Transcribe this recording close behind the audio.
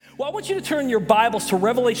Well, I want you to turn your Bibles to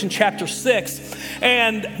Revelation chapter 6,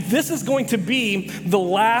 and this is going to be the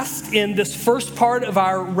last in this first part of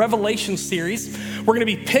our Revelation series. We're going to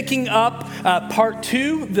be picking up part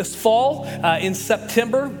 2 this fall in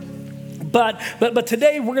September. But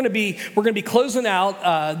today we're going to be closing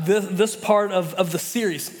out this part of the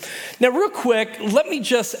series. Now, real quick, let me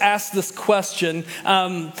just ask this question: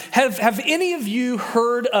 Have any of you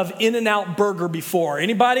heard of In-N-Out Burger before?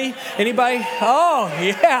 Anybody? Oh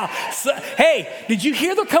yeah. So, hey, did you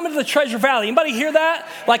hear they're coming to the Treasure Valley? Anybody hear that?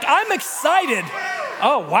 Like, I'm excited.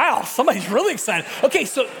 Oh wow, somebody's really excited. Okay,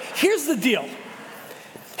 so here's the deal.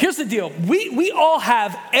 We all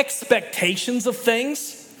have expectations of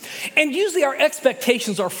things. And usually our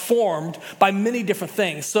expectations are formed by many different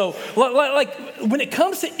things. So like when it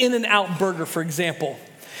comes to In-N-Out Burger, for example,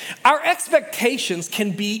 our expectations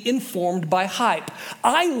can be informed by hype.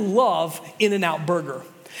 I love In-N-Out Burger.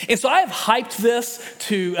 And so I have hyped this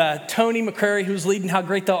to Tony McCrary, who's leading How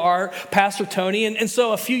Great Thou Art, Pastor Tony. And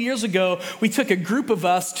so a few years ago, we took a group of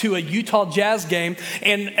us to a Utah Jazz game,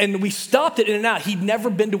 and we stopped at In-N-Out. He'd never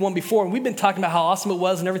been to one before, and we've been talking about how awesome it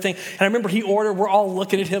was and everything. And I remember he ordered, we're all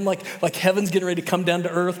looking at him like heaven's getting ready to come down to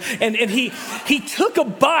earth. And he took a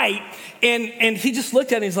bite, and he just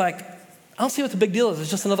looked at it, and he's like, I don't see what the big deal is. It's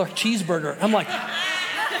just another cheeseburger. I'm like,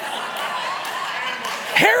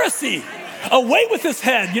 heresy. Away with his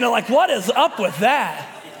head, like what is up with that?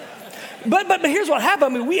 But here's what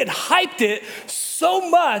happened. I mean, we had hyped it so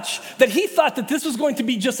much that he thought that this was going to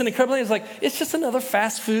be just an incredible thing. It's like, it's just another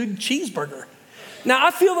fast food cheeseburger. Now, I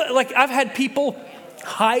feel like I've had people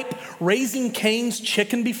hype Raising Cane's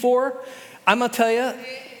chicken before. I'm gonna tell you,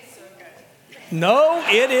 no,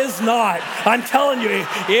 it is not. I'm telling you,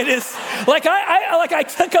 it is. Like I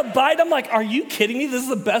took a bite. I'm like, are you kidding me? This is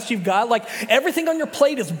the best you've got. Like everything on your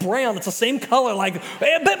plate is brown. It's the same color.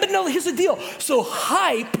 But no, here's the deal. So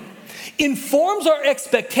hype informs our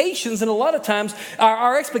expectations, and a lot of times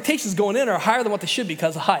our expectations going in are higher than what they should be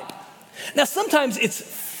because of hype. Now, sometimes it's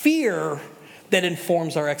fear that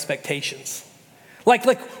informs our expectations. Like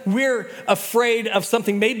we're afraid of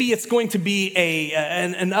something. Maybe it's going to be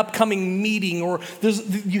an upcoming meeting, or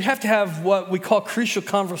you have to have what we call crucial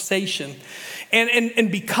conversation.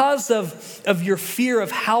 And because of your fear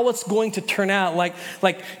of how it's going to turn out,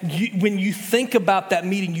 when you think about that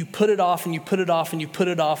meeting, you put it off and you put it off and you put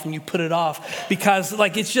it off and you put it off because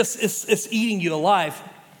it's eating you alive.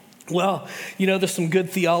 Well, there's some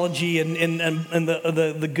good theology and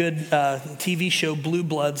the good TV show Blue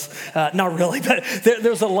Bloods. Not really, but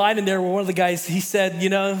there's a line in there where one of the guys, he said,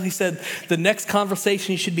 the next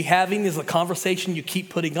conversation you should be having is a conversation you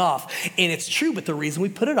keep putting off. And it's true, but the reason we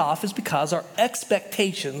put it off is because our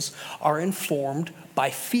expectations are informed by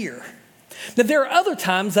fear. Now, there are other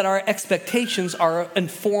times that our expectations are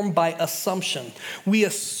informed by assumption. We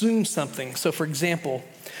assume something. So, for example,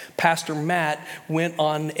 Pastor Matt went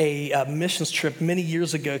on a missions trip many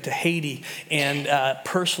years ago to Haiti and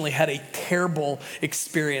personally had a terrible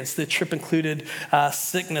experience. The trip included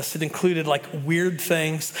sickness. It included weird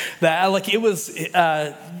things that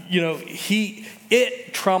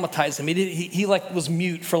it traumatized him. He was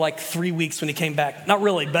mute for 3 weeks when he came back. Not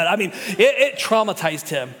really, but it traumatized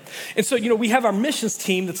him. And so, we have our missions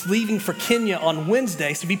team that's leaving for Kenya on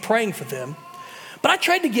Wednesday, so be praying for them. But I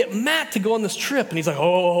tried to get Matt to go on this trip, and he's like,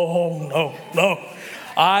 oh, no.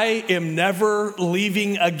 I am never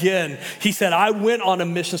leaving again. He said, I went on a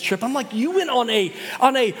missions trip. I'm like, you went on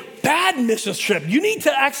a bad missions trip. You need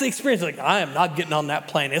to actually experience it. I am not getting on that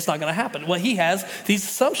plane. It's not going to happen. Well, he has these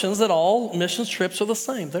assumptions that all missions trips are the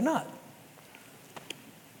same. They're not.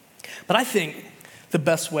 But I think the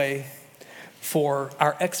best way for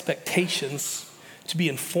our expectations to be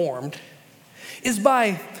informed is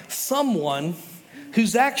by someone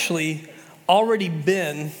who's actually already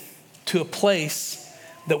been to a place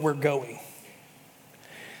that we're going.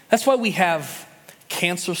 That's why we have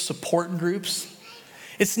cancer support groups.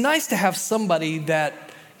 It's nice to have somebody that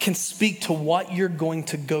can speak to what you're going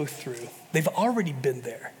to go through. They've already been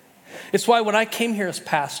there. It's why when I came here as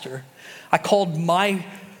pastor, I called my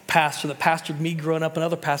pastor that pastored me growing up, and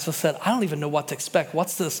other pastors said, I don't even know what to expect.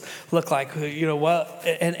 What's this look like?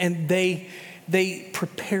 And they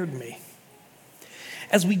prepared me.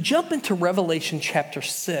 As we jump into Revelation chapter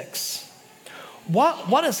 6,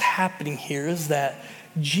 what is happening here is that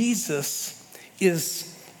Jesus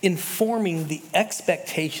is informing the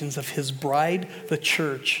expectations of his bride, the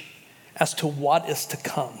church, as to what is to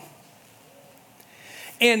come.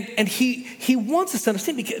 And he wants us to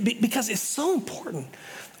understand because it's so important.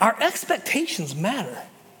 Our expectations matter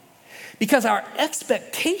because our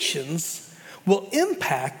expectations will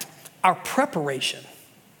impact our preparation.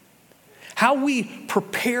 how we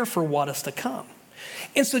prepare for what is to come.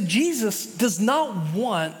 And so Jesus does not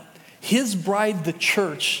want his bride, the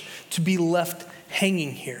church, to be left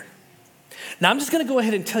hanging here. Now, I'm just going to go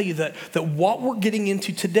ahead and tell you that what we're getting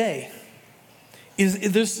into today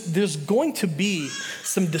is there's going to be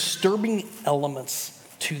some disturbing elements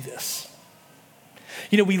to this.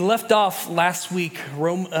 You know, we left off last week,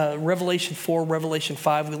 Revelation 4, Revelation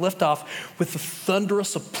 5. We left off with the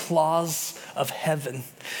thunderous applause of heaven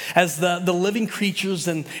as the living creatures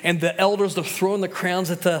and the elders are throwing the crowns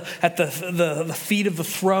at the feet of the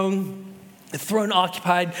throne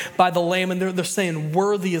occupied by the Lamb, and they're saying,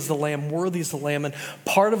 worthy is the Lamb, worthy is the Lamb. And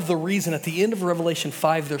part of the reason at the end of Revelation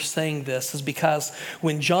 5 they're saying this is because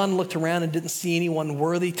when John looked around and didn't see anyone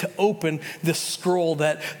worthy to open this scroll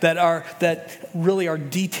that really are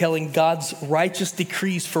detailing God's righteous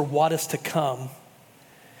decrees for what is to come,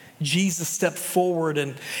 Jesus stepped forward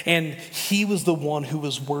and he was the one who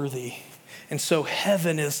was worthy. And so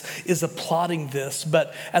heaven is applauding this.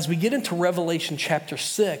 But as we get into Revelation chapter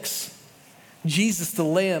 6, Jesus, the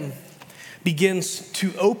Lamb, begins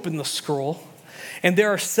to open the scroll. And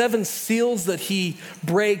there are 7 seals that he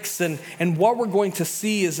breaks. And what we're going to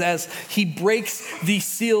see is as he breaks these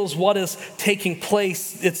seals, what is taking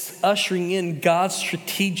place, it's ushering in God's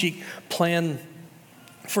strategic plan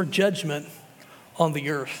for judgment on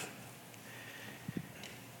the earth.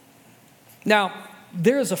 Now,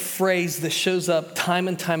 there is a phrase that shows up time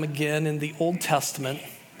and time again in the Old Testament.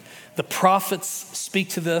 The prophets speak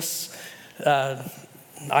to this.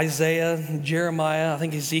 Isaiah, Jeremiah, I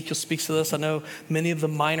think Ezekiel speaks to this. I know many of the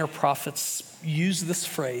minor prophets use this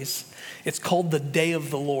phrase. It's called the day of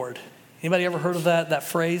the Lord. Anybody ever heard of that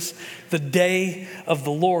phrase? The day of the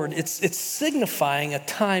Lord. It's signifying a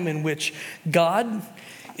time in which God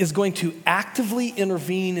is going to actively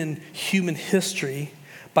intervene in human history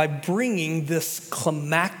by bringing this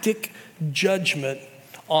climactic judgment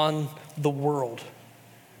on the world.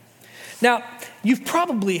 Now, you've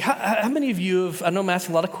probably, how many of you have, I know I'm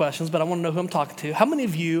asking a lot of questions, but I want to know who I'm talking to. How many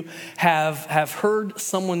of you have heard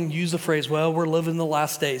someone use the phrase, well, we're living in the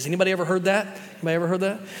last days? Anybody ever heard that? Anybody ever heard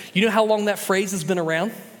that? You know how long that phrase has been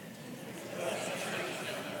around?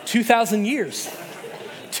 2,000 years.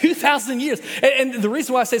 2,000 years. And the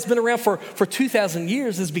reason why I say it's been around for 2,000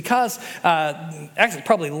 years is because, actually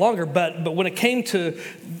probably longer, but when it came to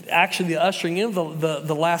actually the ushering in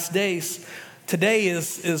the last days, today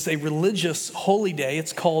is a religious holy day.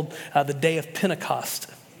 It's called the Day of Pentecost.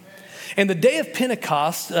 And the Day of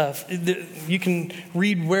Pentecost, you can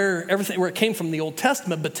read where it came from in the Old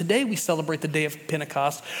Testament, but today we celebrate the Day of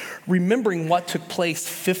Pentecost, remembering what took place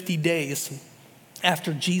 50 days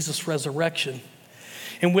after Jesus' resurrection,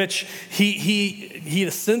 in which he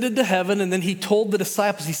ascended to heaven, and then he told the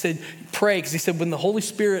disciples, he said, pray, because he said, when the Holy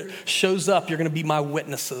Spirit shows up, you're going to be my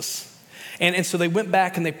witnesses. And so they went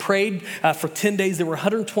back and they prayed for 10 days. There were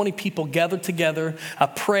 120 people gathered together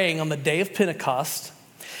praying on the day of Pentecost.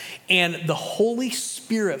 And the Holy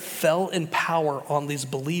Spirit fell in power on these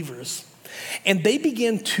believers. And they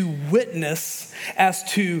began to witness as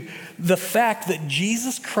to the fact that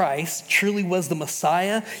Jesus Christ truly was the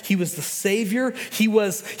Messiah. He was the Savior. He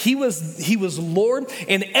was Lord.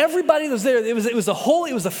 And everybody that was there, it was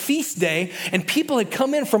a feast day, and people had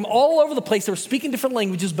come in from all over the place. They were speaking different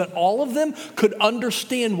languages, but all of them could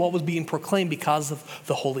understand what was being proclaimed because of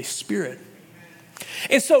the Holy Spirit.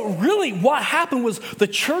 And so really what happened was the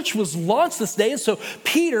church was launched this day. And so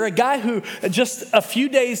Peter, a guy who just a few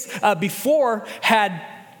days before had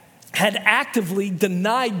actively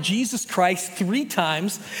denied Jesus Christ 3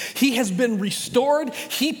 times, he has been restored.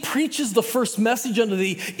 He preaches the first message under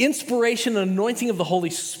the inspiration and anointing of the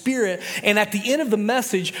Holy Spirit. And at the end of the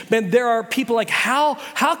message, man, there are people like, how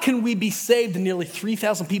can we be saved? And nearly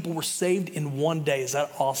 3,000 people were saved in one day. Is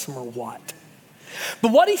that awesome or what?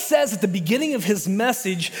 But what he says at the beginning of his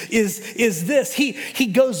message is this. He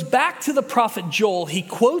goes back to the prophet Joel. He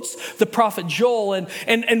quotes the prophet Joel.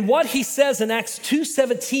 And what he says in Acts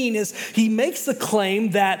 2:17 is he makes the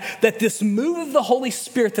claim that this move of the Holy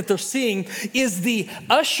Spirit that they're seeing is the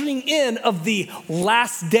ushering in of the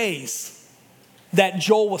last days that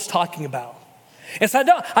Joel was talking about. And so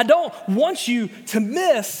I don't want you to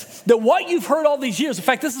miss that what you've heard all these years. In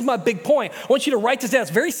fact, this is my big point. I want you to write this down.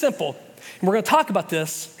 It's very simple. And we're going to talk about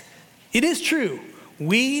this. It is true.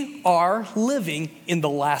 We are living in the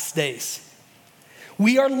last days.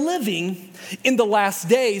 We are living in the last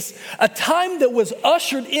days, a time that was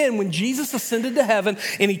ushered in when Jesus ascended to heaven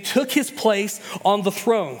and he took his place on the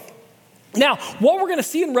throne. Now, what we're going to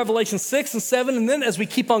see in Revelation 6 and 7, and then as we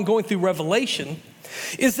keep on going through Revelation,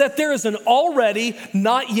 is that there is an already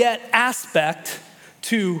not yet aspect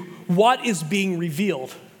to what is being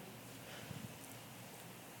revealed.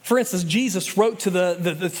 for instance, Jesus wrote to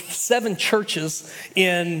the 7 churches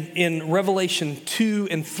in Revelation 2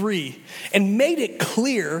 and 3 and made it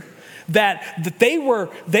clear that they were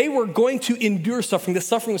going to endure suffering. The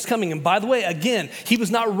suffering was coming. And by the way, again, he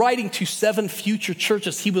was not writing to 7 future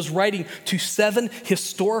churches. He was writing to 7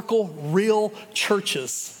 historical, real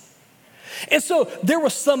churches. And so there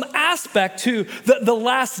was some aspect to the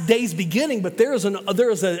last days beginning, but there is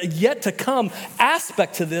a yet to come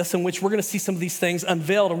aspect to this in which we're going to see some of these things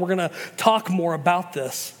unveiled, and we're going to talk more about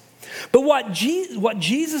this. But what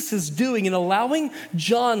Jesus is doing in allowing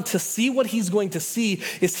John to see what he's going to see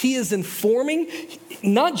is he is informing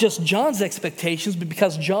not just John's expectations, but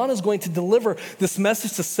because John is going to deliver this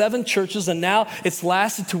message to 7 churches, and now it's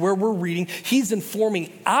lasted to where we're reading, he's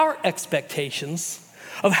informing our expectations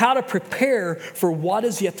of how to prepare for what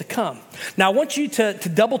is yet to come. Now, I want you to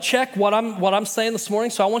double check what I'm saying this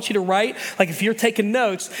morning. So I want you to write, like if you're taking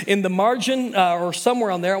notes, in the margin or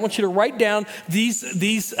somewhere on there, I want you to write down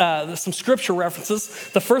these some scripture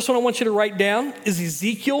references. The first one I want you to write down is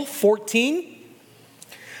Ezekiel 14,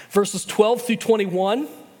 verses 12 through 21.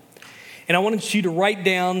 And I wanted you to write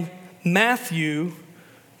down Matthew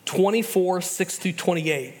 24, 6 through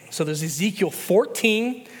 28. So there's Ezekiel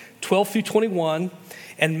 14, 12 through 21,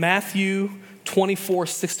 and Matthew 24,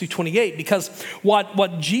 6 through 28, because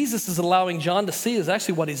what Jesus is allowing John to see is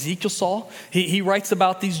actually what Ezekiel saw. He writes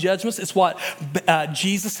about these judgments. It's what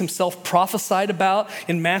Jesus himself prophesied about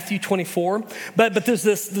in Matthew 24. But there's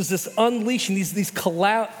this unleashing, these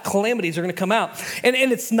calamities are going to come out. And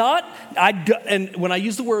it's not, and when I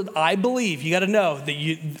use the word I believe, you got to know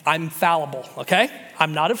that I'm fallible, okay?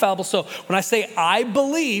 I'm not infallible. So when I say I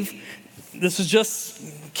believe, this is just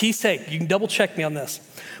key sake. You can double check me on this.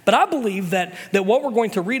 But I believe that what we're going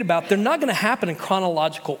to read about, they're not going to happen in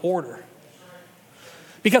chronological order.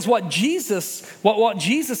 Because what Jesus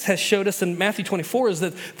has showed us in Matthew 24 is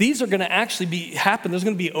that these are going to actually happen. There's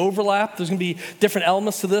going to be overlap. There's going to be different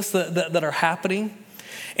elements to this that are happening.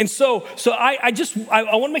 And so I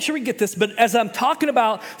want to make sure we get this, but as I'm talking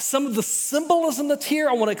about some of the symbolism that's here,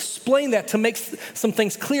 I want to explain that to make some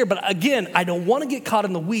things clear. But again, I don't want to get caught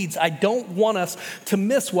in the weeds. I don't want us to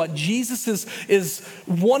miss what Jesus is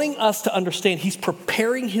wanting us to understand. He's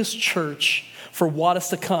preparing his church for what is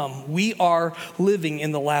to come. We are living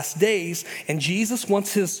in the last days, and Jesus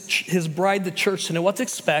wants his bride, the church, to know what to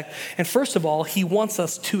expect. And first of all, he wants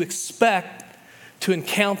us to expect to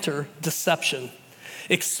encounter deception.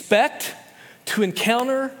 Expect to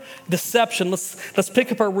encounter deception. Let's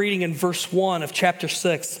pick up our reading in verse 1 of chapter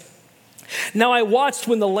 6. Now I watched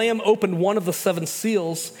when the Lamb opened one of the 7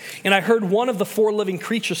 seals, and I heard one of the 4 living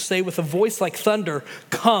creatures say with a voice like thunder,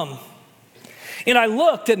 "Come." And I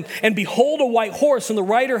looked, and behold, a white horse, and the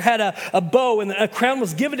rider had a bow, and a crown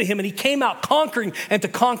was given to him, and he came out conquering and to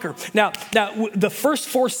conquer. Now the first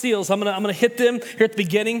 4 seals, I'm gonna hit them here at the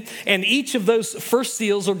beginning, and each of those first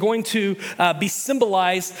seals are going to be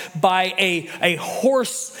symbolized by a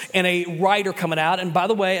horse and a rider coming out. And by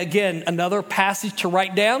the way, again, another passage to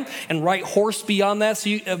write down, and write horse beyond that,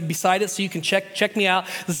 beside it, so you can check me out.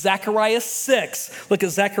 Zechariah 6. Look at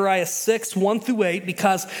Zechariah 6, 1 through 8,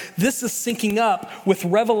 because this is syncing up with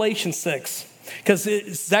Revelation 6. Because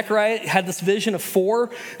Zechariah had this vision of 4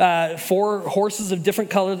 horses of different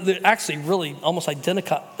colors. They're actually really almost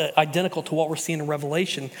identical to what we're seeing in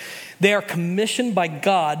Revelation. They are commissioned by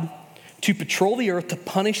God to patrol the earth, to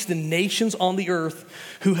punish the nations on the earth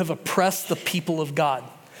who have oppressed the people of God.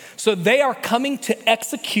 So they are coming to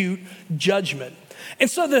execute judgment. And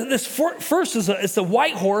so this first is a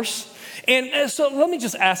white horse. And so let me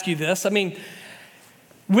just ask you this. I mean,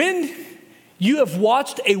 when you have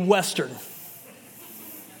watched a Western,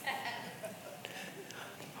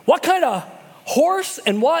 what kind of horse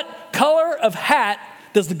and what color of hat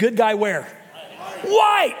does the good guy wear?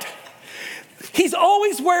 White. He's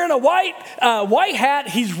always wearing a white hat.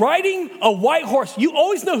 He's riding a white horse. You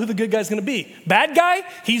always know who the good guy's going to be. Bad guy,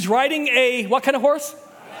 he's riding a what kind of horse?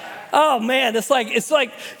 Oh man, it's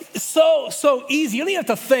like so easy. You don't even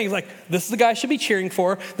have to think like, this is the guy I should be cheering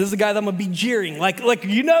for. This is the guy that I'm gonna be jeering.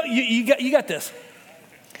 You got this.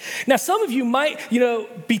 Now, some of you might,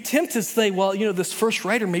 be tempted to say, well, this first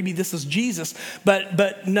rider, maybe this is Jesus,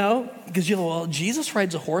 but no, because Jesus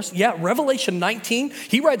rides a horse. Yeah, Revelation 19,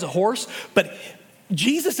 he rides a horse, but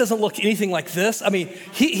Jesus doesn't look anything like this. I mean,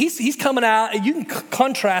 he's coming out. You can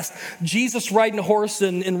contrast Jesus riding a horse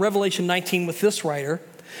in Revelation 19 with this rider.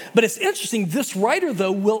 But it's interesting, this rider,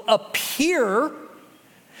 though, will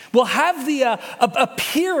have the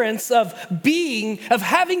appearance of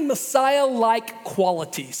having Messiah-like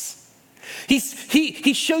qualities.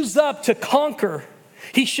 He shows up to conquer.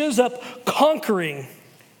 He shows up conquering.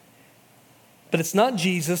 But it's not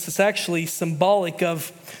Jesus. It's actually symbolic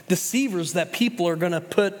of deceivers that people are going to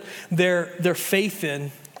put their faith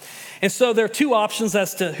in. And so there are two options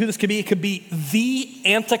as to who this could be. It could be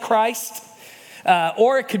the Antichrist,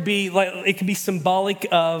 or it could be symbolic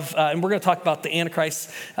of, and we're going to talk about the Antichrist,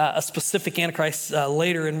 a specific Antichrist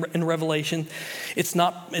later in Revelation. It's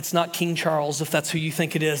not King Charles, if that's who you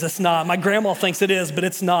think it is. It's not. My grandma thinks it is, but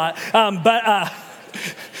it's not.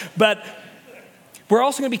 But we're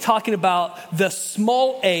also going to be talking about the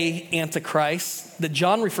small a Antichrist that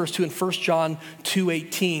John refers to in 1 John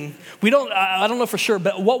 2:18. I don't know for sure,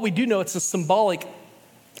 but what we do know, it's a symbolic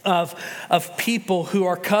of people who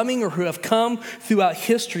are coming or who have come throughout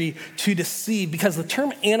history to deceive, because the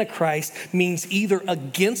term Antichrist means either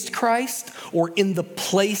against Christ or in the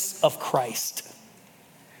place of Christ.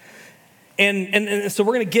 And so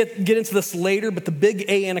we're going to get into this later, but the big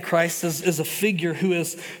A Antichrist is a figure who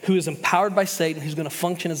is empowered by Satan, who's going to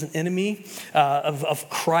function as an enemy of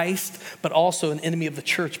Christ, but also an enemy of the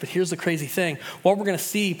church. But here's the crazy thing. What we're going to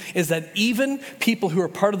see is that even people who are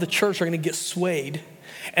part of the church are going to get swayed,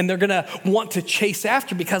 and they're going to want to chase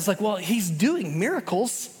after, because well, he's doing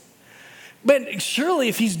miracles. But surely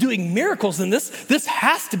if he's doing miracles, then this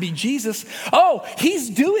has to be Jesus. Oh, he's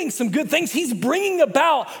doing some good things. He's bringing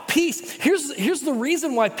about peace. Here's the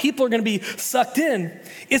reason why people are going to be sucked in.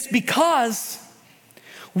 It's because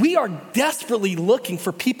we are desperately looking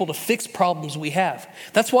for people to fix problems we have.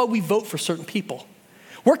 That's why we vote for certain people.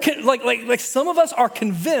 We're like some of us are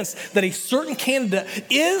convinced that a certain candidate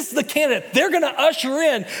is the candidate. They're going to usher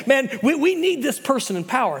in, man, we need this person in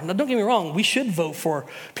power. Now, don't get me wrong. We should vote for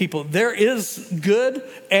people. There is good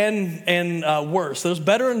and worse. There's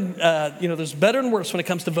better and, there's better and worse when it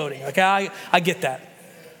comes to voting. Okay, I get that.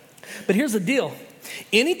 But here's the deal.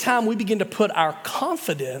 Anytime we begin to put our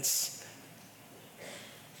confidence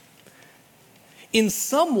in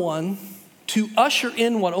someone to usher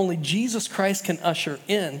in what only Jesus Christ can usher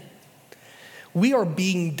in, we are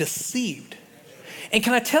being deceived. And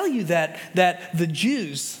can I tell you that the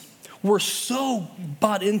Jews were so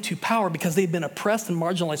bought into power because they've been oppressed and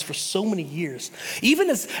marginalized for so many years. Even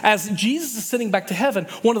as Jesus is sitting back to heaven,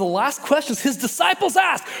 one of the last questions his disciples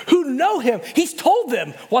asked, who know him, he's told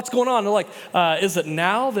them what's going on. They're like, is it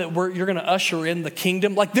now that you're going to usher in the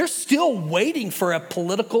kingdom? Like, they're still waiting for a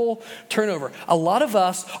political turnover. A lot of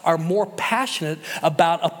us are more passionate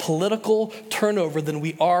about a political turnover than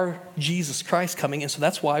we are Jesus Christ coming. And so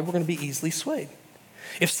that's why we're going to be easily swayed.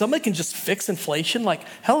 If somebody can just fix inflation, like,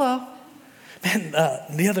 hello. Man,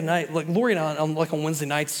 the other night, like Lori and I, on Wednesday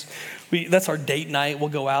nights, that's our date night. We'll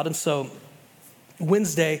go out. And so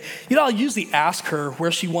Wednesday, I'll usually ask her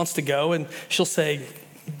where she wants to go. And she'll say,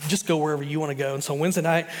 just go wherever you want to go. And so Wednesday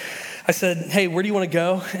night, I said, hey, where do you want to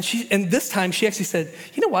go? And this time she actually said,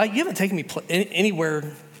 you know what? You haven't taken me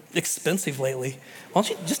anywhere expensive lately. Why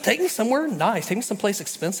don't you just take me somewhere nice? Take me someplace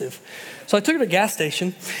expensive. So I took her to a gas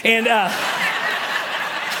station. And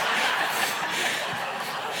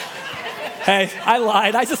hey, I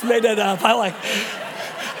lied. I just made that up.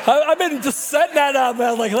 I've been just setting that up. I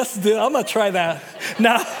was like, let's do it. I'm going to try that.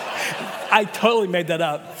 No, I totally made that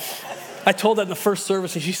up. I told that in the first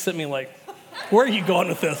service, and she sent me like, where are you going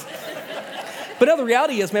with this? But no, the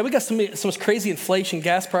reality is, man, we got so much crazy inflation,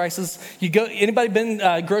 gas prices. Anybody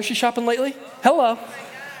been grocery shopping lately? Hello.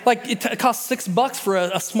 Like, it costs $6 for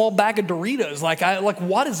a small bag of Doritos. Like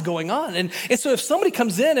what is going on? And so if somebody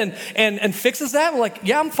comes in and fixes that, we're like,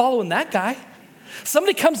 yeah, I'm following that guy.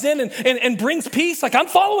 Somebody comes in and brings peace, like, I'm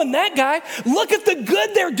following that guy. Look at the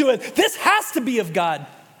good they're doing. This has to be of God.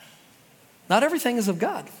 Not everything is of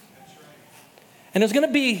God. And there's going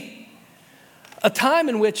to be a time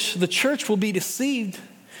in which the church will be deceived.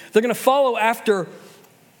 They're going to follow after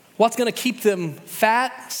what's going to keep them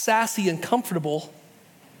fat, sassy, and comfortable,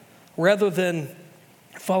 rather than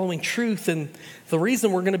following truth. And the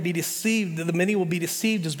reason we're going to be deceived, the many will be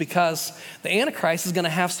deceived, is because the Antichrist is going to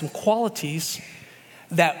have some qualities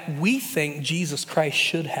that we think Jesus Christ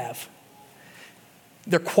should have.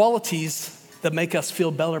 They're qualities that make us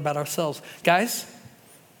feel better about ourselves. Guys,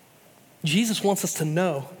 Jesus wants us to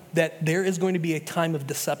know that there is going to be a time of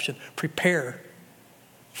deception. Prepare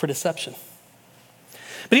for deception.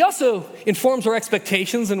 But he also informs our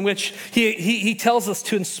expectations, in which he tells us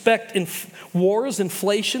to inspect wars,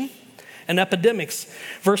 inflation, and epidemics.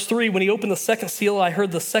 Verse 3, when he opened the second seal, I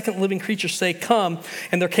heard the second living creature say, come,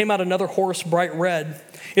 and there came out another horse, bright red.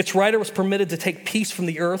 Its rider was permitted to take peace from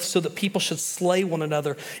the earth so that people should slay one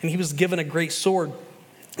another, and he was given a great sword.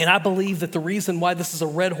 And I believe that the reason why this is a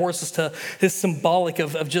red horse is symbolic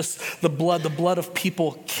of just the blood of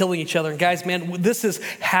people killing each other. And guys, man, this is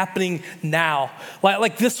happening now.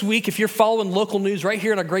 Like this week, if you're following local news right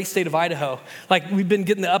here in our great state of Idaho, like we've been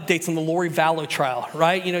getting the updates on the Lori Vallow trial,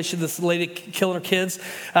 right? You know, this lady killing her kids.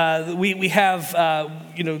 We have,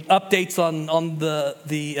 updates on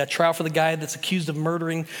the trial for the guy that's accused of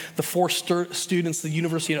murdering the 4 students at the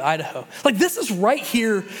University of Idaho. Like this is right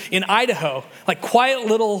here in Idaho, like quiet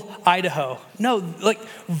little Idaho. No, like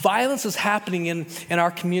violence is happening in our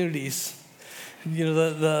communities. You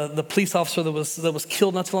know, the police officer that was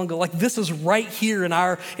killed not too long ago. Like this is right here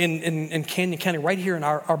in Canyon County, right here in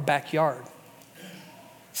our backyard.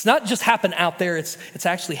 It's not just happening out there, it's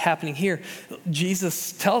actually happening here.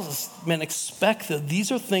 Jesus tells us, man, expect that these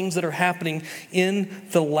are things that are happening in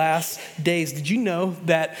the last days. Did you know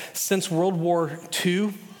that since World War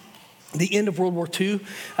II, the end of World War II,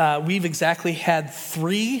 we've exactly had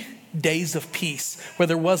 3 days of peace where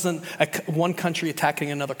there wasn't one country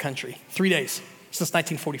attacking another country. 3 days since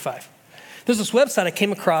 1945. There's this website I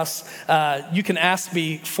came across. You can ask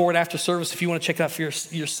me for it after service if you want to check it out for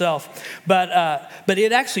yourself. But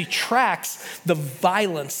it actually tracks the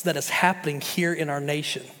violence that is happening here in our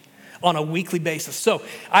nation on a weekly basis. So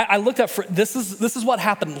I looked up this is what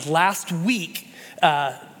happened last week.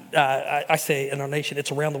 I say in our nation,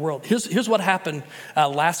 it's around the world. Here's what happened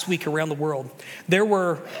last week around the world. There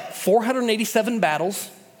were 487 battles,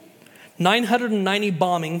 990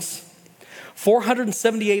 bombings,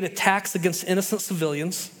 478 attacks against innocent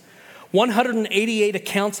civilians, 188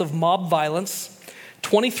 accounts of mob violence,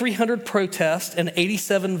 2,300 protests, and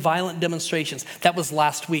 87 violent demonstrations. That was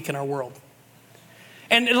last week in our world.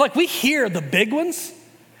 And like we hear the big ones,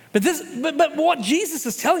 but what Jesus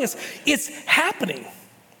is telling us, it's happening.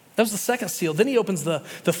 That was the second seal. Then he opens the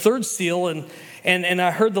third seal, and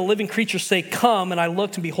I heard the living creature say, "Come," and I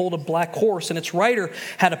looked, and behold, a black horse, and its rider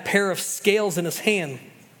had a pair of scales in his hand.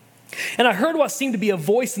 And I heard what seemed to be a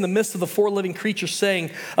voice in the midst of the 4 living creatures saying,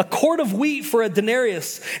 "A quart of wheat for a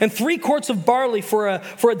denarius, and 3 quarts of barley for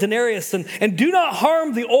a denarius, and do not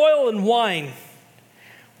harm the oil and wine."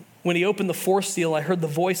 When he opened the 4th seal, I heard the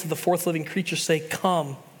voice of the 4th living creature say,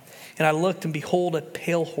 "Come." And I looked, and behold, a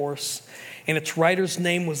pale horse. And its rider's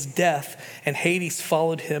name was Death, and Hades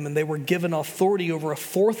followed him, and they were given authority over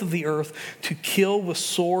 1/4 of the earth to kill with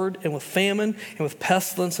sword and with famine and with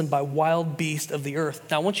pestilence and by wild beast of the earth.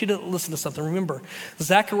 Now, I want you to listen to something. Remember,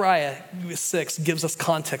 Zechariah 6 gives us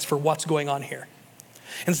context for what's going on here.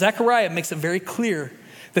 And Zechariah makes it very clear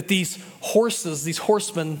that these horses, these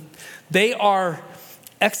horsemen, they are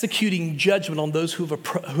executing judgment on those who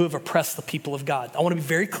have oppressed the people of God. I want to be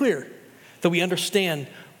very clear that we understand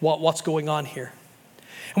what's going on here.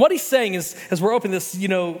 And what he's saying is, as we're opening this,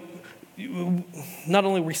 not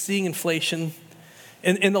only are we seeing inflation,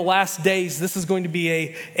 in the last days, this is going to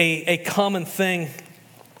be a common thing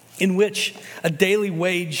in which a daily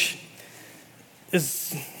wage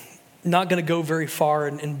is not going to go very far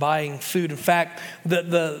in buying food. In fact,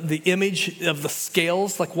 the image of the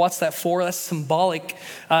scales, like what's that for? That's symbolic.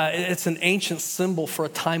 It's an ancient symbol for a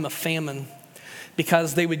time of famine,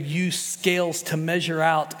 because they would use scales to measure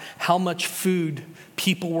out how much food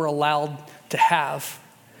people were allowed to have.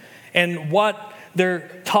 And what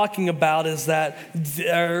they're talking about is that,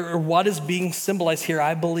 or what is being symbolized here,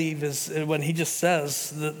 I believe, is when he just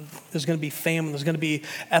says that there's going to be famine, there's going to be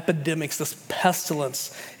epidemics, this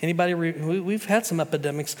pestilence. Anybody, we've had some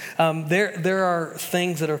epidemics. There are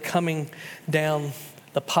things that are coming down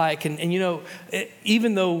the pike. And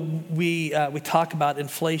even though we talk about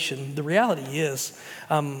inflation, the reality is,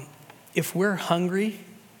 if we're hungry,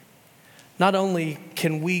 not only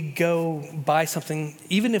can we go buy something,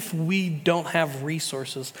 even if we don't have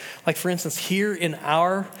resources. Like for instance, here in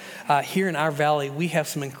our valley, we have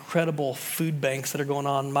some incredible food banks that are going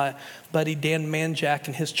on. My buddy Dan Manjack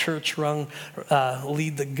and his church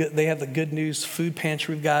lead they have the Good News Food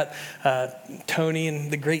Pantry. We've got Tony and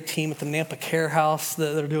the great team at the Nampa Care House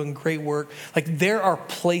that are doing great work. Like there are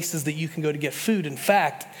places that you can go to get food. In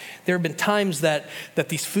fact, there have been times that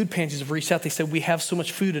these food pantries have reached out. They said, we have so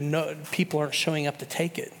much food and people aren't showing up to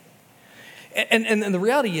take it. And the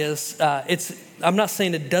reality is, I'm not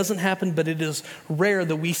saying it doesn't happen, but it is rare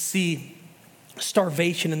that we see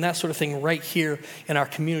starvation and that sort of thing right here in our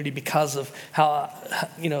community because of how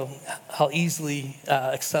easily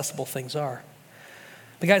accessible things are.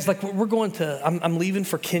 But guys, like I'm leaving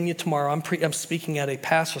for Kenya tomorrow. I'm speaking at a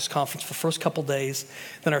pastor's conference for the first couple days.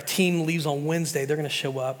 Then our team leaves on Wednesday. They're going to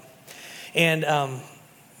show up. And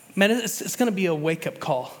man, it's going to be a wake-up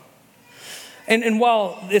call. And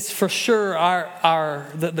while it's for sure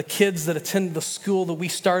the kids that attend the school that we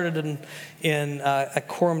started at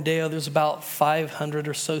Coram Deo, there's about 500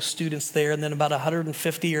 or so students there, and then about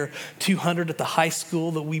 150 or 200 at the high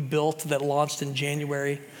school that we built that launched in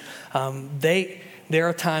January. There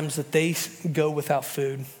are times that they go without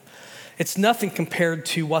food. It's nothing compared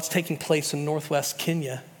to what's taking place in Northwest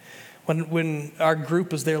Kenya. When our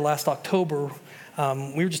group was there last October,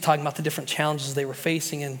 we were just talking about the different challenges they were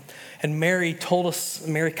facing, and Mary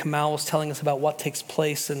Kamal was telling us about what takes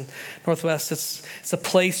place in Northwest. It's a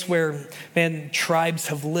place where, man, tribes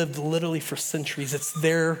have lived literally for centuries. It's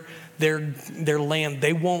their land.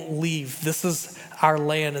 They won't leave. This is our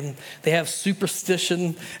land, and they have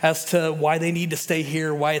superstition as to why they need to stay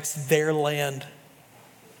here, why it's their land.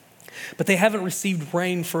 But they haven't received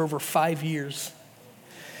rain for over 5 years.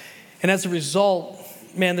 And as a result,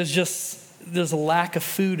 man, there's a lack of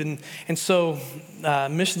food. And so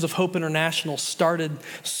Missions of Hope International started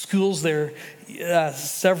schools there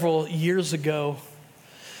several years ago.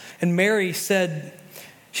 And Mary said,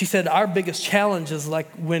 our biggest challenge is like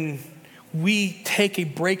when we take a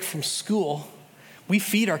break from school, we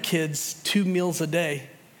feed our kids 2 meals a day.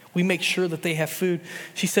 We make sure that they have food.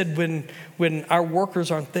 She said when our workers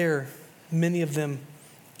aren't there, many of them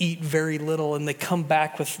eat very little, and they come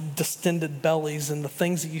back with distended bellies, and the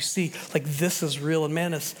things that you see, like, this is real. And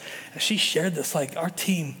man, as she shared this, like, our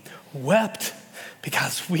team wept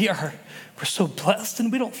because we're so blessed,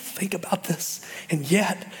 and we don't think about this, and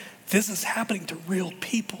yet this is happening to real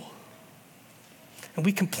people. And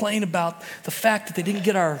we complain about the fact that they didn't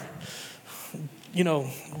get our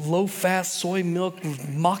low-fat soy milk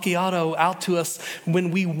macchiato out to us when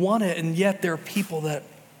we want it, and yet there are people that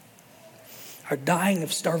are dying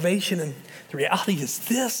of starvation. And the reality is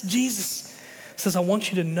this: Jesus says, I want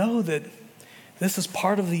you to know that this is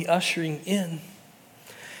part of the ushering in.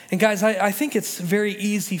 And guys, I think it's very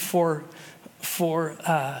easy for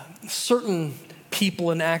certain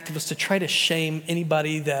people and activists to try to shame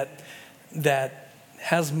anybody that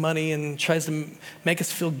has money and tries to make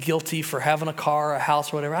us feel guilty for having a car or a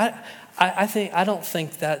house or whatever. I think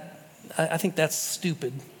that's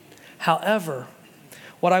stupid. However,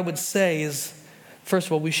 what I would say is, first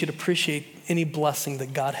of all, we should appreciate any blessing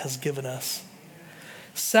that God has given us.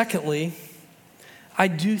 Secondly, I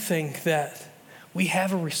do think that we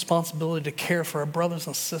have a responsibility to care for our brothers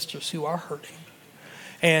and sisters who are hurting,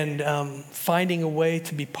 and finding a way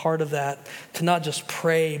to be part of that, to not just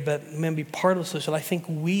pray, but be part of the solution. I think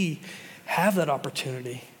we have that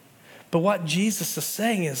opportunity. But what Jesus is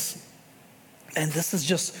saying is, and this is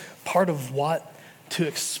just part of what to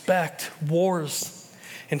expect: wars,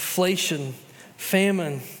 inflation,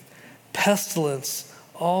 famine, pestilence,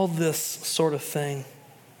 all this sort of thing.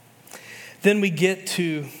 Then we get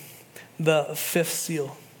to the fifth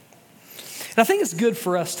seal. And I think it's good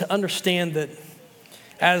for us to understand that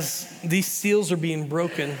as these seals are being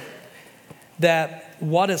broken, that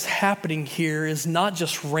what is happening here is not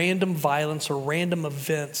just random violence or random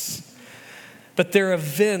events, but they're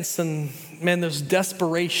events, and man, there's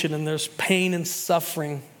desperation and there's pain and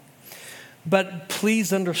suffering. But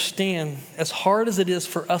please understand, as hard as it is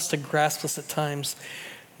for us to grasp this at times,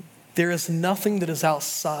 there is nothing that is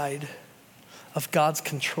outside of God's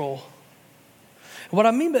control. What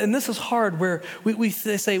I mean by, and this is hard, where we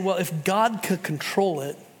say, well, if God could control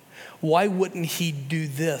it, why wouldn't he do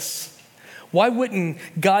this? Why wouldn't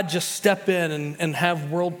God just step in and have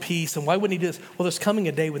world peace? And why wouldn't he do this? Well, there's coming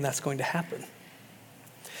a day when that's going to happen.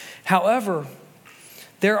 However,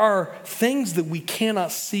 there are things that we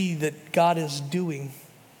cannot see that God is doing.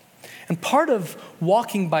 And part of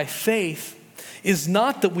walking by faith is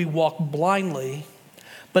not that we walk blindly,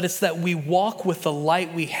 but it's that we walk with the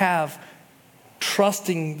light we have,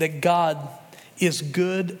 trusting that God is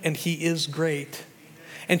good and he is great,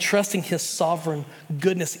 and trusting his sovereign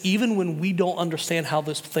goodness, even when we don't understand how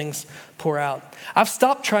those things pour out. I've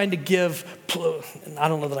stopped trying to give, I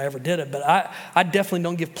don't know that I ever did it, but I definitely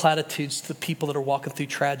don't give platitudes to the people that are walking through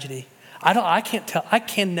tragedy. I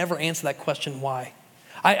can never answer that question why.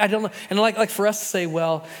 I don't know. And like for us to say,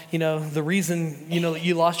 well, the reason, that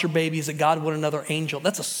you lost your baby is that God wanted another angel.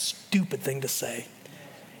 That's a stupid thing to say.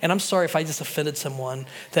 And I'm sorry if I just offended someone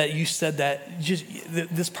that you said that. You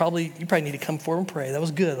probably need to come forward and pray. That was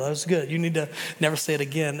good. You need to never say it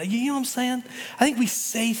again. You know what I'm saying? I think we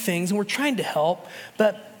say things and we're trying to help,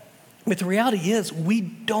 but the reality is we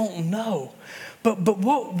don't know. But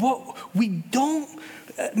what we don't,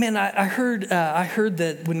 man, I heard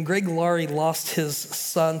that when Greg Laurie lost his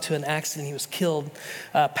son to an accident, he was killed.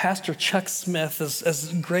 Pastor Chuck Smith,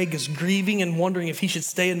 as Greg is grieving and wondering if he should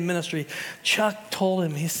stay in ministry, Chuck told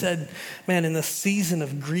him, he said, man, in the season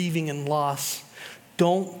of grieving and loss,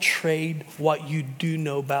 don't trade what you do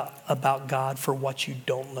know about God for what you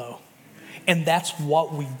don't know. And that's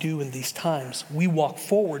what we do in these times. We walk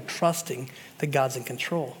forward trusting that God's in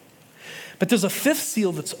control. But there's a fifth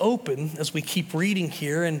seal that's open as we keep reading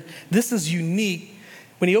here, and this is unique.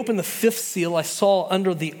 When he opened the fifth seal, I saw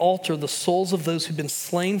under the altar the souls of those who'd been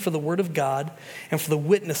slain for the word of God and for the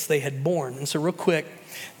witness they had borne. And so real quick,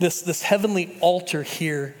 this heavenly altar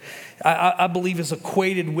here, I believe is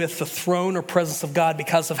equated with the throne or presence of God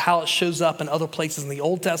because of how it shows up in other places in the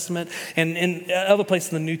Old Testament and in other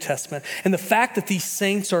places in the New Testament. And the fact that these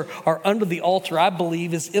saints are under the altar, I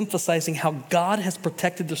believe, is emphasizing how God has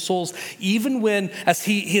protected their souls, even when, as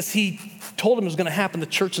he told them it was going to happen, the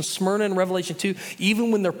church in Smyrna in Revelation 2, even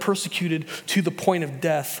when they're persecuted to the point of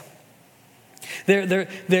death.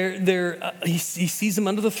 He sees them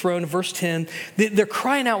under the throne, verse 10. They're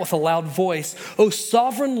crying out with a loud voice, "O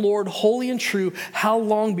sovereign Lord, holy and true, how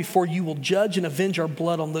long before you will judge and avenge our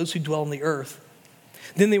blood on those who dwell on the earth?"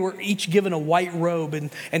 Then they were each given a white robe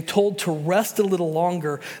and told to rest a little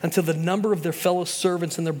longer until the number of their fellow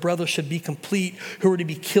servants and their brothers should be complete, who were to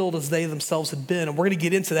be killed as they themselves had been. And we're going to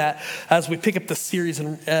get into that as we pick up the series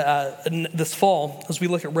in this fall, as we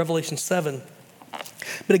look at Revelation 7.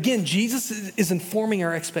 But again, Jesus is informing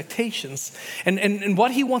our expectations. And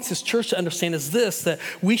what he wants his church to understand is this, that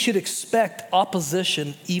we should expect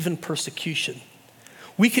opposition, even persecution.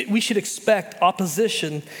 We should expect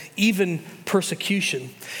opposition, even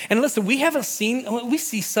persecution. And listen, we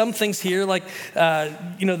see some things here, like,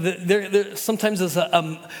 there sometimes as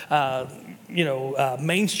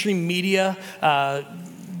mainstream media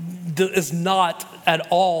is not at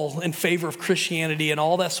all in favor of Christianity and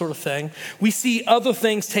all that sort of thing. We see other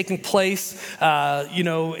things taking place,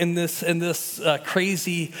 in this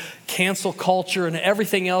crazy cancel culture and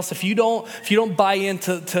everything else. If you don't buy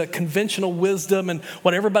into conventional wisdom and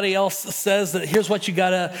what everybody else says, that here's what you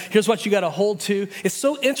gotta hold to. It's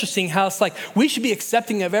so interesting how it's like we should be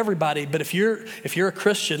accepting of everybody, but if you're a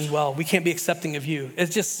Christian, well, we can't be accepting of you.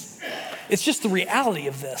 It's just the reality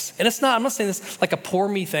of this. And I'm not saying this like a poor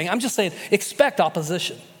me thing. I'm just saying expect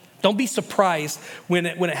opposition. Don't be surprised when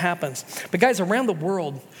it happens. But guys, around the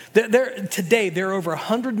world, today there are over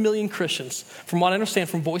 100 million Christians. From what I understand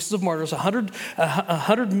from Voices of Martyrs,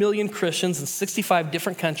 100 million Christians in 65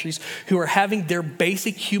 different countries who are having their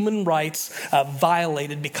basic human rights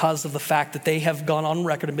violated because of the fact that they have gone on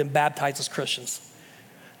record and been baptized as Christians.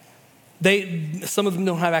 Some of them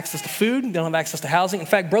don't have access to food, they don't have access to housing. In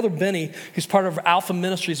fact, Brother Benny, who's part of Alpha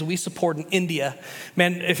Ministries that we support in India,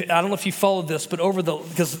 man, I don't know if you followed this, but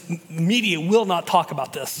because media will not talk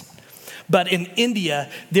about this, but in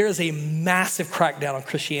India, there is a massive crackdown on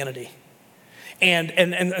Christianity.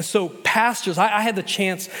 And so pastors, I had the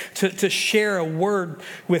chance to share a word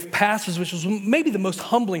with pastors, which was maybe the most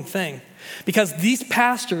humbling thing, because these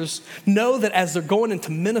pastors know that as they're going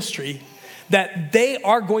into ministry, that they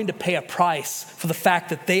are going to pay a price for the fact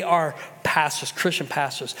that they are pastors, Christian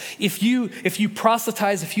pastors. If you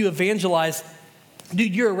proselytize, if you evangelize,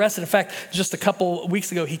 dude, you're arrested. In fact, just a couple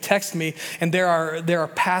weeks ago, he texted me, and there are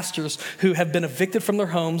pastors who have been evicted from their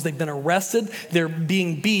homes. They've been arrested. They're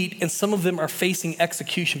being beat, and some of them are facing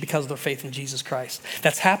execution because of their faith in Jesus Christ.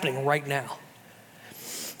 That's happening right now.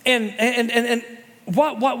 And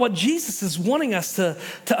what Jesus is wanting us to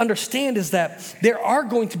understand is that there are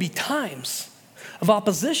going to be times of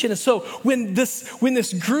opposition. And so when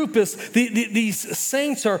this group these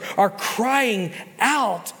saints are crying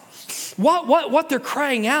out, what they're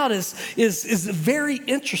crying out is very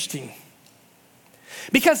interesting.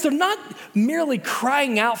 Because they're not merely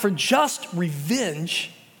crying out for just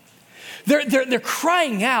revenge. They're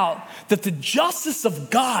crying out that the justice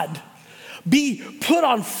of God be put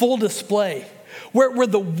on full display. Where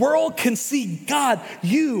the world can see, God,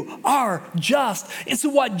 you are just. And so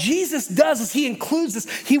what Jesus does is he includes this.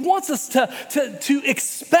 He wants us to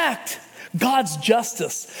expect God's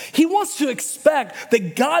justice. He wants to expect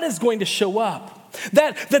that God is going to show up.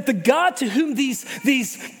 That the God to whom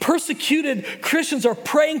these persecuted Christians are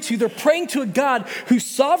praying to, they're praying to a God who's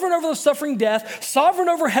sovereign over the suffering death, sovereign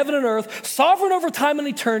over heaven and earth, sovereign over time and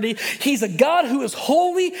eternity. He's a God who is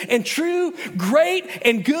holy and true, great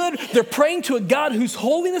and good. They're praying to a God whose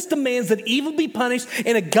holiness demands that evil be punished,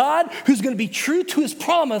 and a God who's going to be true to his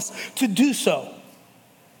promise to do so.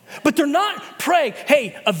 But they're not praying,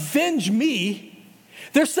 hey, avenge me.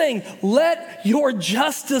 They're saying, let your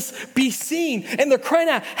justice be seen. And they're crying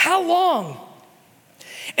out, how long?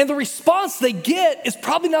 And the response they get is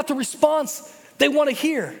probably not the response they want to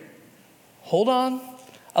hear. Hold on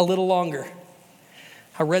a little longer.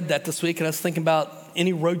 I read that this week and I was thinking about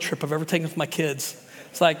any road trip I've ever taken with my kids.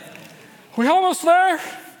 It's like, we're almost there.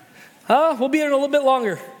 Huh? We'll be in a little bit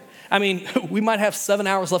longer. I mean, we might have 7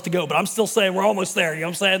 hours left to go, but I'm still saying we're almost there. You know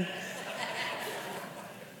what I'm saying?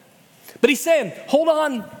 But he's saying, hold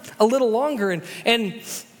on a little longer. And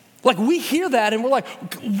like we hear that and we're like,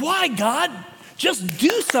 why, God? Just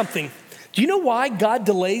do something. Do you know why God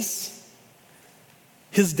delays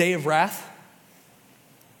his day of wrath?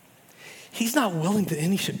 He's not willing that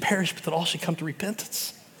any should perish, but that all should come to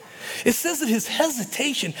repentance. It says that his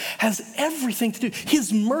hesitation has everything to do.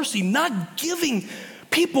 His mercy, not giving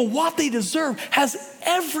people what they deserve, has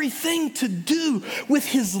everything to do with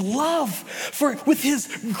his love, with his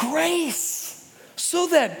grace, so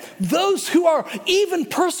that those who are even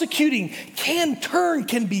persecuting can turn,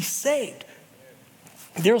 can be saved.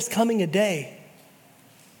 There's coming a day.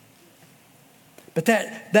 But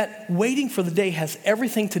that waiting for the day has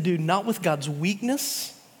everything to do not with God's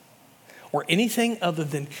weakness or anything other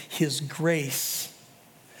than his grace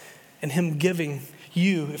and him giving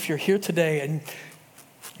you, if you're here today and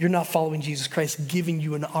you're not following Jesus Christ, giving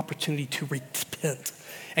you an opportunity to repent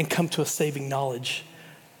and come to a saving knowledge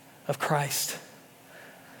of Christ.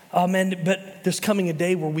 Oh man, but there's coming a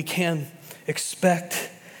day where we can expect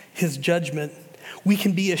his judgment. We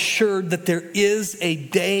can be assured that there is a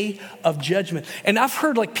day of judgment. And I've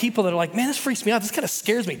heard like people that are like, man, this freaks me out. This kind of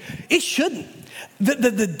scares me. It shouldn't.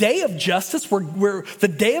 The day of justice where the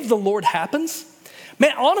day of the Lord happens,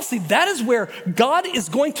 man, honestly, that is where God is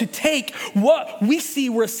going to take what we see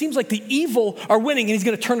where it seems like the evil are winning and he's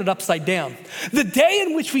going to turn it upside down. The day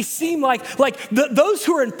in which we seem like those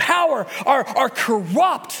who are in power are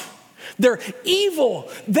corrupt. They're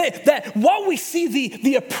evil. That what we see,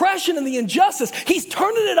 the oppression and the injustice, he's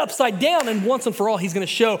turning it upside down, and once and for all, he's going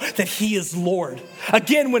to show that he is Lord.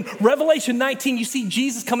 Again, when Revelation 19, you see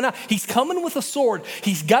Jesus coming out, he's coming with a sword.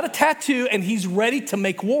 He's got a tattoo, and he's ready to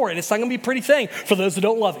make war, and it's not going to be a pretty thing for those who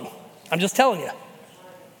don't love him. I'm just telling you.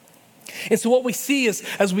 And so what we see is,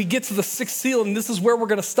 as we get to the sixth seal, and this is where we're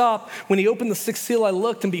going to stop, when he opened the sixth seal, I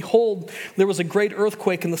looked, and behold, there was a great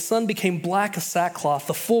earthquake, and the sun became black as sackcloth.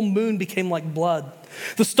 The full moon became like blood.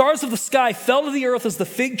 The stars of the sky fell to the earth as the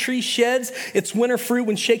fig tree sheds its winter fruit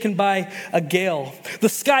when shaken by a gale. The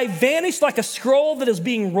sky vanished like a scroll that is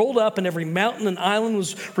being rolled up, and every mountain and island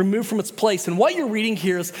was removed from its place. And what you're reading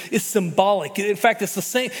here is symbolic. In fact, it's the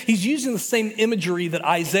same. He's using the same imagery that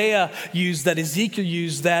Isaiah used, that Ezekiel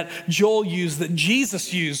used, that Joel used, that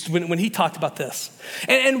Jesus used when he talked about this.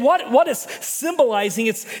 And what is symbolizing?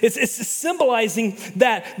 It's symbolizing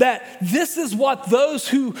that this is what those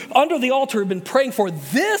who under the altar have been praying for.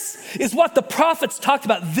 This is what the prophets talked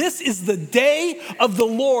about. This is the day of the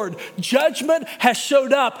Lord. Judgment has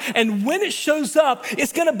showed up. And when it shows up,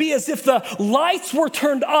 it's going to be as if the lights were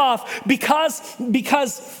turned off because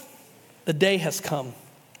the day has come.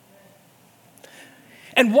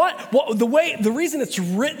 And the reason it's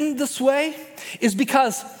written this way is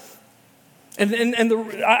because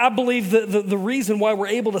I believe the reason why we're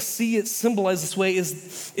able to see it symbolized this way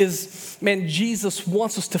is, man, Jesus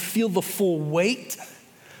wants us to feel the full weight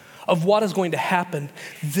of what is going to happen.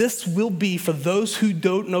 This will be, for those who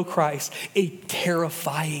don't know Christ, a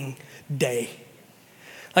terrifying day.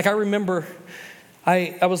 Like I remember,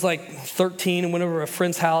 I was like 13 and went over to a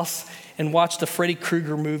friend's house and watched a Freddy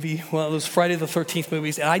Krueger movie, one of those Friday the 13th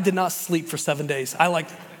movies, and I did not sleep for 7 days. I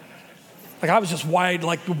was just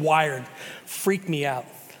wired, freaked me out.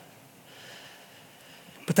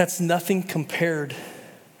 But that's nothing compared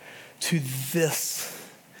to this.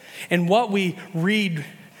 And what we read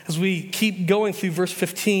as we keep going through verse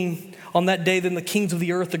 15, on that day, then the kings of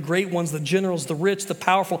the earth, the great ones, the generals, the rich, the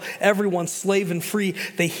powerful, everyone, slave and free,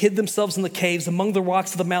 they hid themselves in the caves among the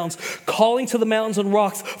rocks of the mountains, calling to the mountains and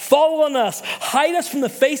rocks, fall on us, hide us from the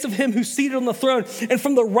face of him who's seated on the throne and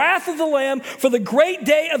from the wrath of the Lamb, for the great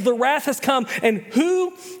day of the wrath has come, and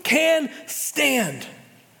who can stand?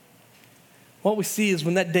 What we see is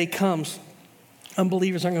when that day comes,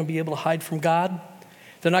 unbelievers aren't going to be able to hide from God.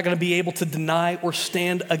 They're not going to be able to deny or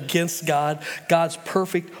stand against God. God's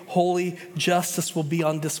perfect, holy justice will be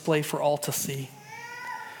on display for all to see.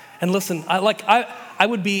 And listen, I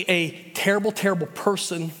would be a terrible, terrible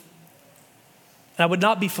person, and I would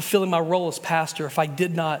not be fulfilling my role as pastor if I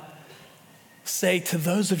did not say to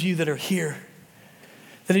those of you that are here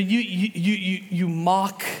that you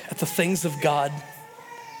mock at the things of God.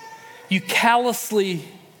 You callously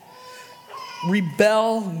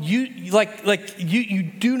rebel, you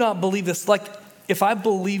do not believe this. Like, if I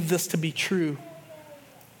believe this to be true,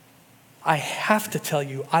 I have to tell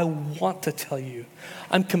you, I want to tell you,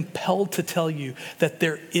 I'm compelled to tell you that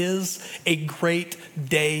there is a great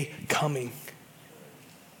day coming.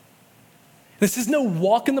 This is no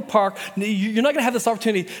walk in the park. You're not going to have this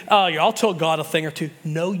opportunity. Oh, yeah, I'll tell God a thing or two.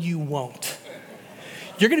 No, you won't.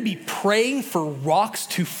 You're going to be praying for rocks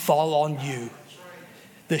to fall on you.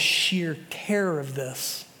 The sheer terror of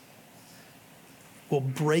this will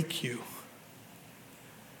break you.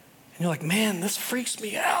 And you're like, man, this freaks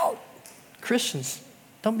me out. Christians,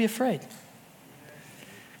 don't be afraid.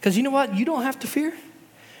 Because you know what? You don't have to fear.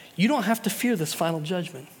 You don't have to fear this final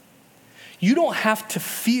judgment. You don't have to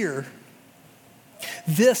fear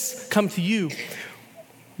this come to you.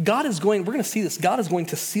 We're going to see this. God is going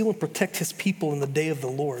to seal and protect his people in the day of the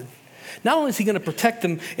Lord. Not only is he going to protect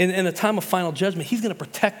them in a time of final judgment, he's going to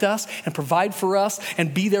protect us and provide for us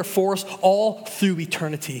and be there for us all through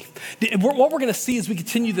eternity. What we're going to see as we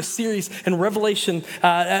continue this series in Revelation,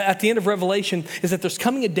 at the end of Revelation, is that there's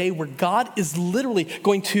coming a day where God is literally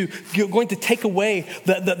going to take away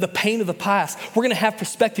the pain of the past. We're going to have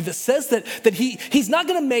perspective. It says that he's not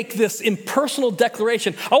going to make this impersonal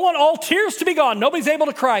declaration. I want all tears to be gone. Nobody's able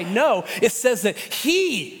to cry. No, it says that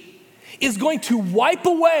he is going to wipe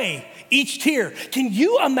away each tear. Can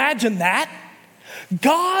you imagine that?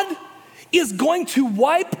 God is going to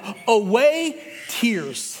wipe away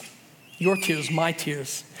tears. Your tears, my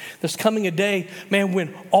tears. There's coming a day, man,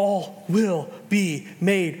 when all will be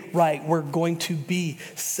made right. We're going to be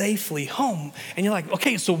safely home. And you're like,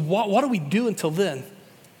 okay, so what do we do until then?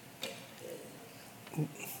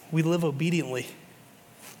 We live obediently.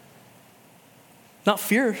 Not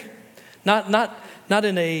fear. Not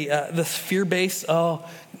in this fear-based, oh,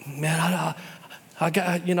 man, I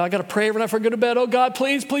got to pray every night before I go to bed. Oh, God,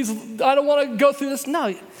 please, I don't want to go through this.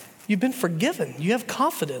 No, you've been forgiven. You have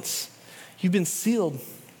confidence. You've been sealed.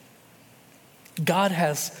 God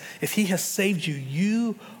has, if he has saved you,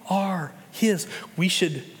 you are his. We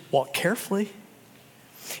should walk carefully.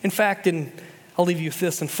 In fact, I'll leave you with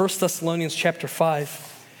this. In 1 Thessalonians chapter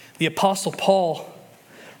 5, the Apostle Paul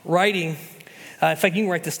writing, in fact, you can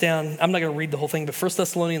write this down. I'm not going to read the whole thing, but 1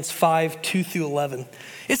 Thessalonians 5, 2 through 11.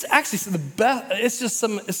 It's actually the best. It's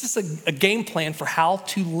just a game plan for how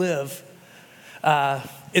to live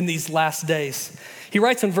in these last days. He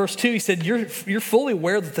writes in verse 2, he said, you're fully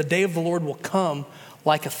aware that the day of the Lord will come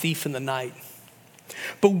like a thief in the night.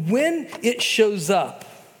 But when it shows up,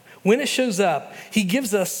 he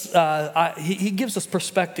gives us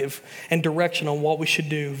perspective and direction on what we should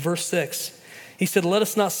do. Verse 6. He said, let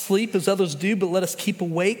us not sleep as others do, but let us keep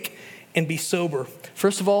awake and be sober.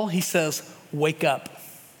 First of all, he says, wake up.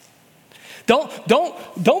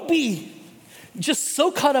 Don't be just so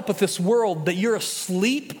caught up with this world that you're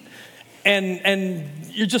asleep and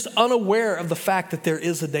you're just unaware of the fact that there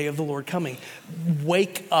is a day of the Lord coming.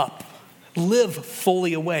 Wake up. Live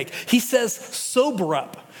fully awake. He says, sober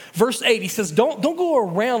up. Verse 8, he says, don't go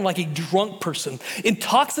around like a drunk person,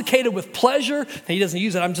 intoxicated with pleasure. Now, he doesn't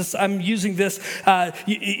use it. I'm using this.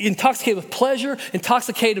 Intoxicated with pleasure,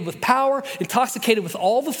 intoxicated with power, intoxicated with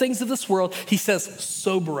all the things of this world. He says,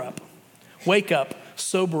 sober up, wake up,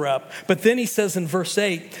 sober up. But then he says in verse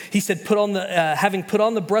 8, he said, having put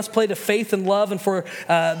on the breastplate of faith and love, and for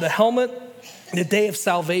the helmet, the day of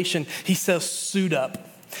salvation, he says, suit up.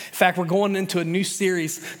 In fact, we're going into a new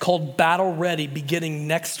series called Battle Ready beginning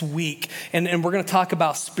next week. And we're going to talk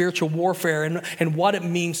about spiritual warfare and what it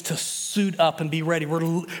means to suit up and be ready.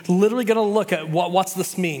 We're literally going to look at what's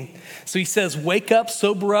this mean. So he says, wake up,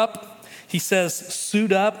 sober up. He says,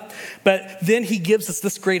 suit up. But then he gives us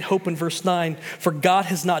this great hope in verse 9. For God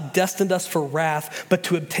has not destined us for wrath, but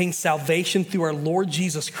to obtain salvation through our Lord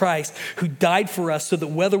Jesus Christ, who died for us so that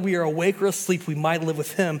whether we are awake or asleep, we might live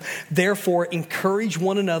with him. Therefore, encourage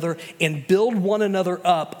one another and build one another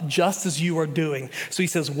up just as you are doing. So he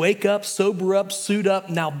says, wake up, sober up, suit up,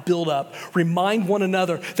 now build up. Remind one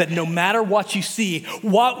another that no matter what you see,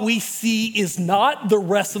 what we see is not the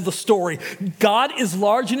rest of the story. God is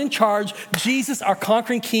large and in charge. Jesus, our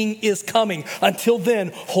conquering king, is coming. Until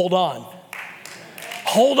then, hold on.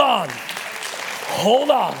 Hold on.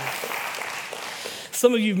 Hold on.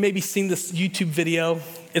 Some of you have maybe seen this YouTube video.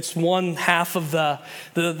 It's one half of the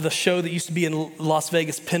show that used to be in Las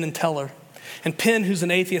Vegas, Penn and Teller. And Penn, who's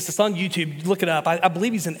an atheist, it's on YouTube. Look it up. I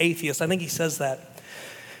believe he's an atheist. I think he says that.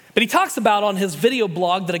 But he talks about on his video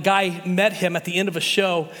blog that a guy met him at the end of a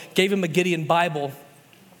show, gave him a Gideon Bible.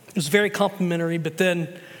 It was very complimentary, but then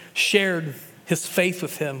shared his faith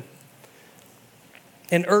with him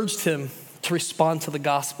and urged him to respond to the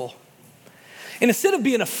gospel. And instead of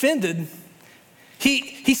being offended,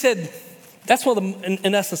 He said, that's one of the,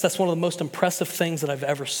 in essence, that's one of the most impressive things that I've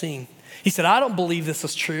ever seen. He said, I don't believe this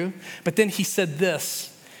is true. But then he said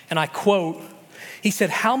this, and I quote, he said,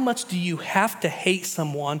 how much do you have to hate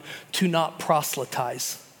someone to not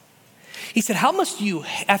proselytize? He said, how much do you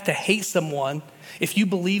have to hate someone if you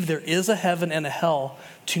believe there is a heaven and a hell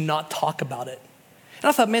to not talk about it? And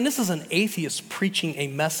I thought, man, this is an atheist preaching a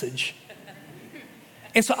message.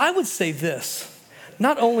 And so I would say this,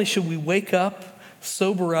 not only should we wake up,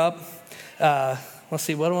 sober up, let's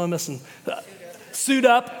see, what am I missing? Suit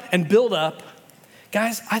up and build up.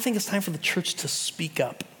 Guys, I think it's time for the church to speak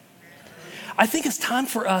up. I think it's time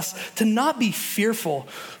for us to not be fearful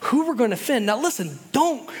who we're going to offend. Now listen,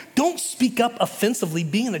 don't speak up offensively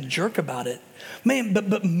being a jerk about it. Man,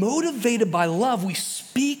 but motivated by love, we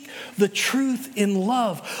speak the truth in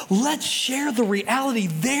love. Let's share the reality.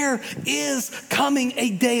 There is coming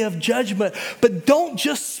a day of judgment, but don't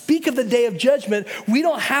just speak of the day of judgment. We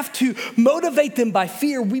don't have to motivate them by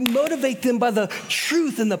fear. We motivate them by the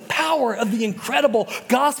truth and the power of the incredible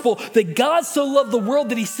gospel that God so loved the world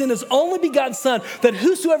that he sent his only begotten son, that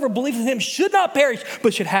whosoever believes in him should not perish,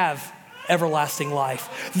 but should have everlasting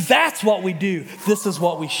life. That's what we do. This is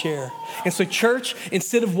what we share. And so church,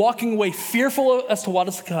 instead of walking away fearful as to what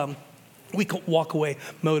is to come, we can walk away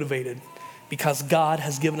motivated because God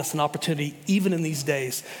has given us an opportunity, even in these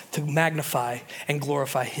days, to magnify and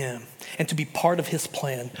glorify him and to be part of his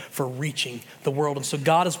plan for reaching the world. And so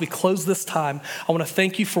God, as we close this time, I want to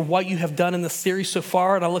thank you for what you have done in this series so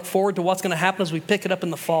far, and I look forward to what's going to happen as we pick it up in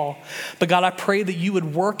the fall. But God, I pray that you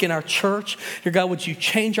would work in our church. Dear God, would you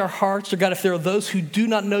change our hearts? Dear God, if there are those who do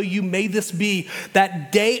not know you, may this be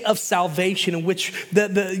that day of salvation in which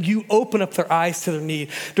you open up their eyes to their need.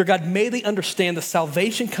 Dear God, may they understand that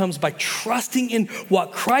salvation comes by trusting in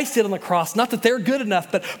what Christ did on the cross, not that they're good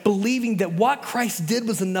enough, but believing that what Christ did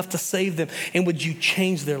was enough to save them, and would you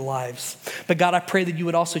change their lives? But God, I pray that you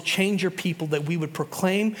would also change your people, that we would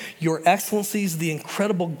proclaim your excellencies, the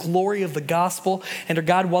incredible glory of the gospel. And dear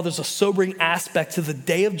God, while there's a sobering aspect to the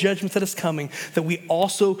day of judgment that is coming, that we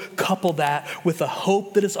also couple that with the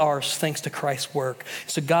hope that is ours thanks to Christ's work.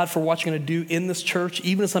 So God, for what you're going to do in this church,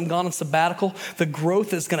 even as I'm gone on sabbatical, the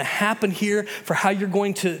growth that's going to happen here, for how you're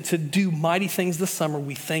going to do mighty things this summer,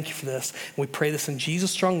 we thank you for this. And we pray this in Jesus'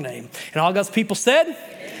 strong name. And all God's people said,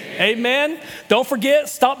 Amen. Don't forget,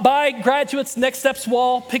 stop by Graduates Next Steps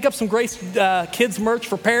wall, pick up some Grace Kids merch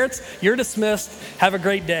for parents. You're dismissed. Have a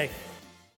great day.